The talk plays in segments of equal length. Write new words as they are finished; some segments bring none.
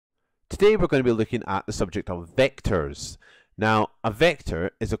Today we're going to be looking at the subject of vectors. Now, a vector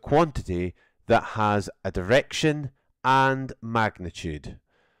is a quantity that has a direction and magnitude.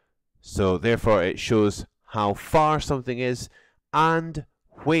 So therefore it shows how far something is and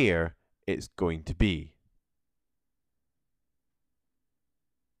where it's going to be.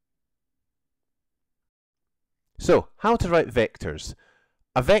 So, how to write vectors?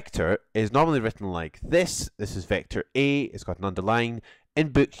 A vector is normally written like this. This is vector A, it's got an underline. In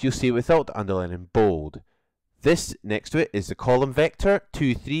books you'll see it without the underline in bold. This next to it is the column vector.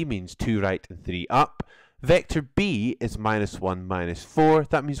 2, 3 means 2 right and 3 up. Vector B is -1, -4.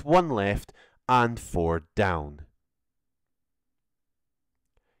 That means 1 left and 4 down.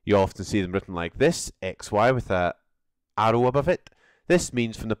 You often see them written like this, XY with an arrow above it. This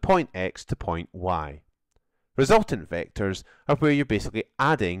means from the point X to point Y. Resultant vectors are where you're basically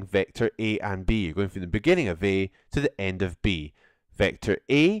adding vector A and B. You're going from the beginning of A to the end of B. Vector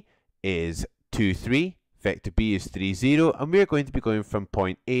A is 2, 3, vector B is 3, 0, and we're going to be going from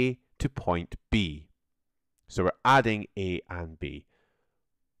point A to point B. So we're adding A and B.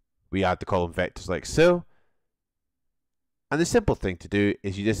 We add the column vectors like so. And the simple thing to do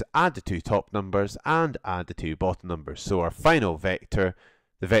is you just add the 2 top numbers and add the 2 bottom numbers. So our final vector,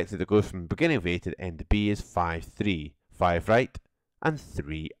 the vector that goes from the beginning of A to the end of B, is 5, 3. 5 right and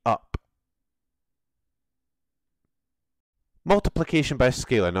 3 up. Multiplication by a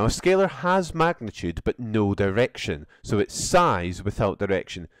scalar. Now a scalar has magnitude but no direction, so it's size without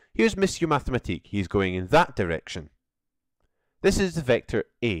direction. Here's Monsieur Mathematique. He's going in that direction. This is the vector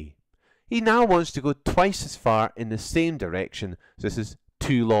A. He now wants to go twice as far in the same direction, so this is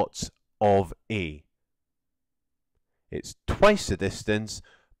 2 lots of A. It's twice the distance,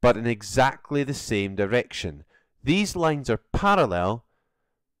 but in exactly the same direction. These lines are parallel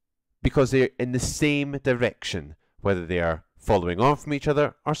because they're in the same direction, whether they are following on from each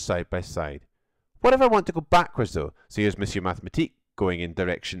other or side by side. What if I want to go backwards though? So here's Monsieur Mathematique going in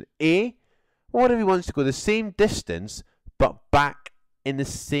direction A. What if he wants to go the same distance but back in the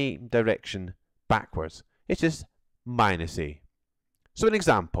same direction backwards? It's just -A. So an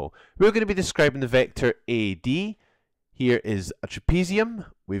example, we're going to be describing the vector AD. Here is a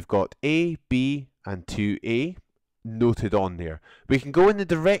trapezium. We've got A, B and 2A noted on there. We can go in the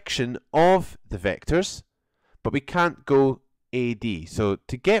direction of the vectors, but we can't go AD. So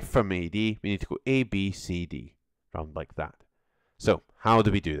to get from AD, we need to go A, B, C, D, round like that. So how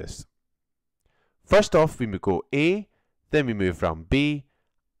do we do this? First off, we go A, then we move round B,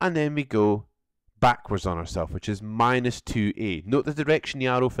 and then we go backwards on ourselves, which is -2A. Note the direction the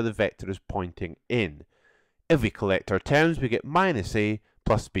arrow for the vector is pointing in. If we collect our terms, we get -A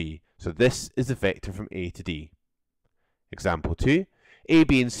plus B. So this is the vector from A to D. Example 2. A,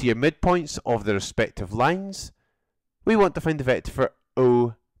 B and C are midpoints of the respective lines. We want to find the vector for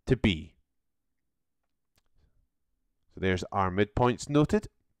O to B. So there's our midpoints noted.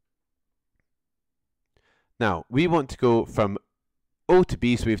 Now, we want to go from O to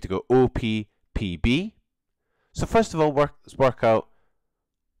B, so we have to go OP, PB. So first of all, let's work out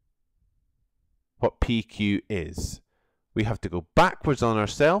what PQ is. We have to go backwards on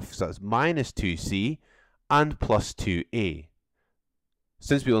ourselves, so that's -2C and plus 2A.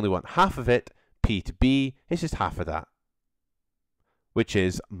 Since we only want half of it, P to B is just half of that, which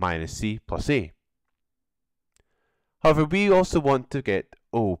is -C plus A. However, we also want to get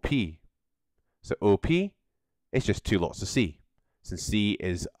OP. So OP is just 2 lots of C, since C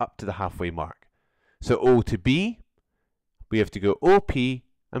is up to the halfway mark. So O to B, we have to go OP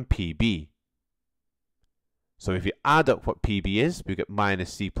and PB. So if you add up what PB is, we get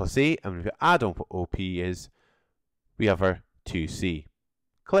 -C plus A, and if you add on what OP is, we have our 2C.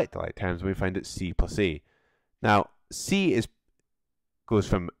 Collect the like terms and we find it C plus A. Now, C goes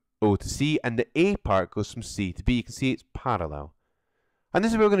from O to C, and the A part goes from C to B. You can see it's parallel. And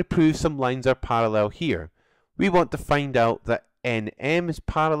this is where we're going to prove some lines are parallel here. We want to find out that NM is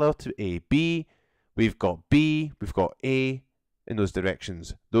parallel to AB. We've got B, we've got A in those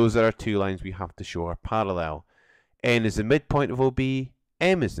directions. Those are our 2 lines we have to show are parallel. N is the midpoint of OB,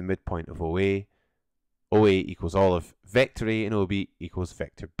 M is the midpoint of OA. OA equals all of vector A and OB equals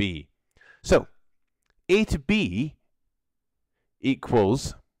vector B. So, A to B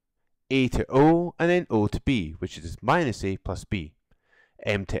equals A to O and then O to B, which is -A plus B.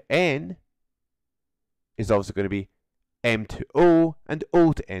 M to N is also going to be M to O and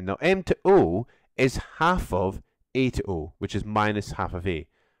O to N. Now M to O is half of A to O, which is -half of A.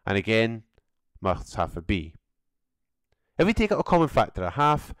 And again, -half of B. If we take out a common factor of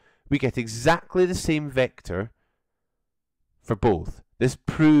half, we get exactly the same vector for both. This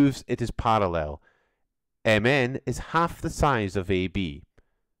proves it is parallel. Mn is half the size of AB.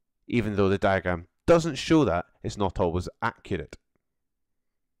 Even though the diagram doesn't show that, it's not always accurate.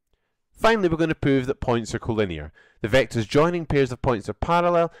 Finally, we're going to prove that points are collinear. The vectors joining pairs of points are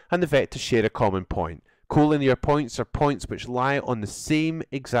parallel, and the vectors share a common point. Collinear points are points which lie on the same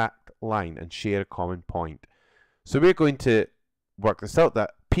exact line and share a common point. So we're going to work this out,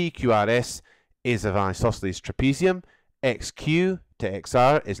 that PQRS is of an isosceles trapezium, XQ to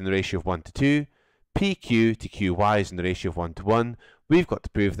XR is in the ratio of 1 to 2, PQ to QY is in the ratio of 1 to 1. We've got to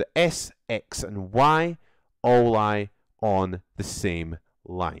prove that S, X and Y all lie on the same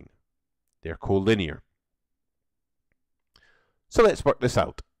line. They're collinear. So let's work this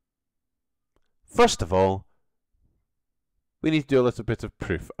out. First of all, we need to do a little bit of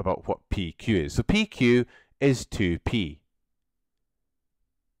proof about what PQ is. So PQ is 2P.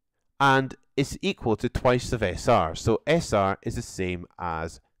 And it's equal to twice of SR. So SR is the same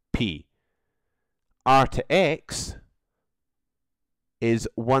as P. R to X is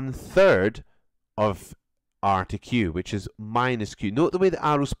 1/3 of R to Q, which is minus Q. Note the way the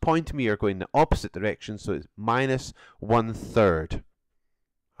arrows point to me are going in the opposite direction, so it's minus 1/3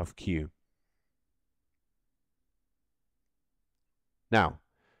 of Q. Now,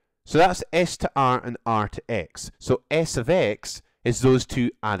 so that's S to R and R to X. So S of X is those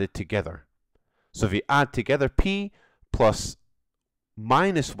two added together. So if you add together P plus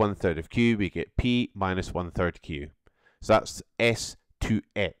minus 1/3 of Q, we get P minus 1/3 Q. So that's S to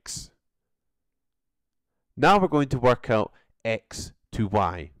X. Now we're going to work out X to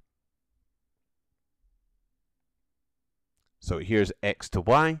Y. So here's X to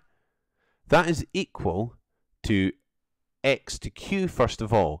Y. That is equal to X to Q first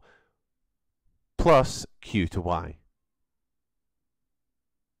of all, plus Q to Y.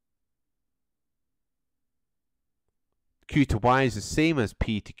 Q to Y is the same as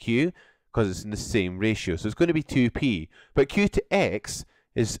P to Q because it's in the same ratio. So it's going to be 2P. But Q to X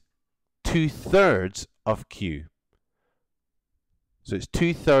is 2/3 of Q. So it's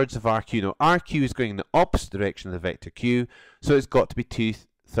 2/3 of RQ. Now RQ is going in the opposite direction of the vector Q, so it's got to be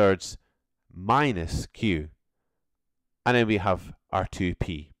 2/3 minus Q. And then we have our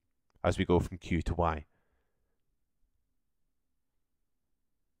 2P as we go from Q to Y.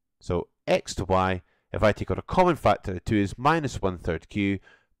 So X to Y, if I take out a common factor of 2, is minus 1/3 Q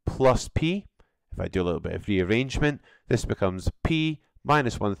plus P. If I do a little bit of rearrangement, this becomes P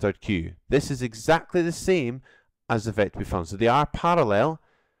minus 1/3 Q. This is exactly the same as the vector we found. So they are parallel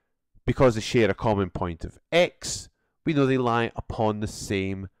because they share a common point of X. We know they lie upon the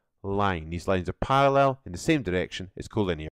same line. These lines are parallel in the same direction. It's collinear.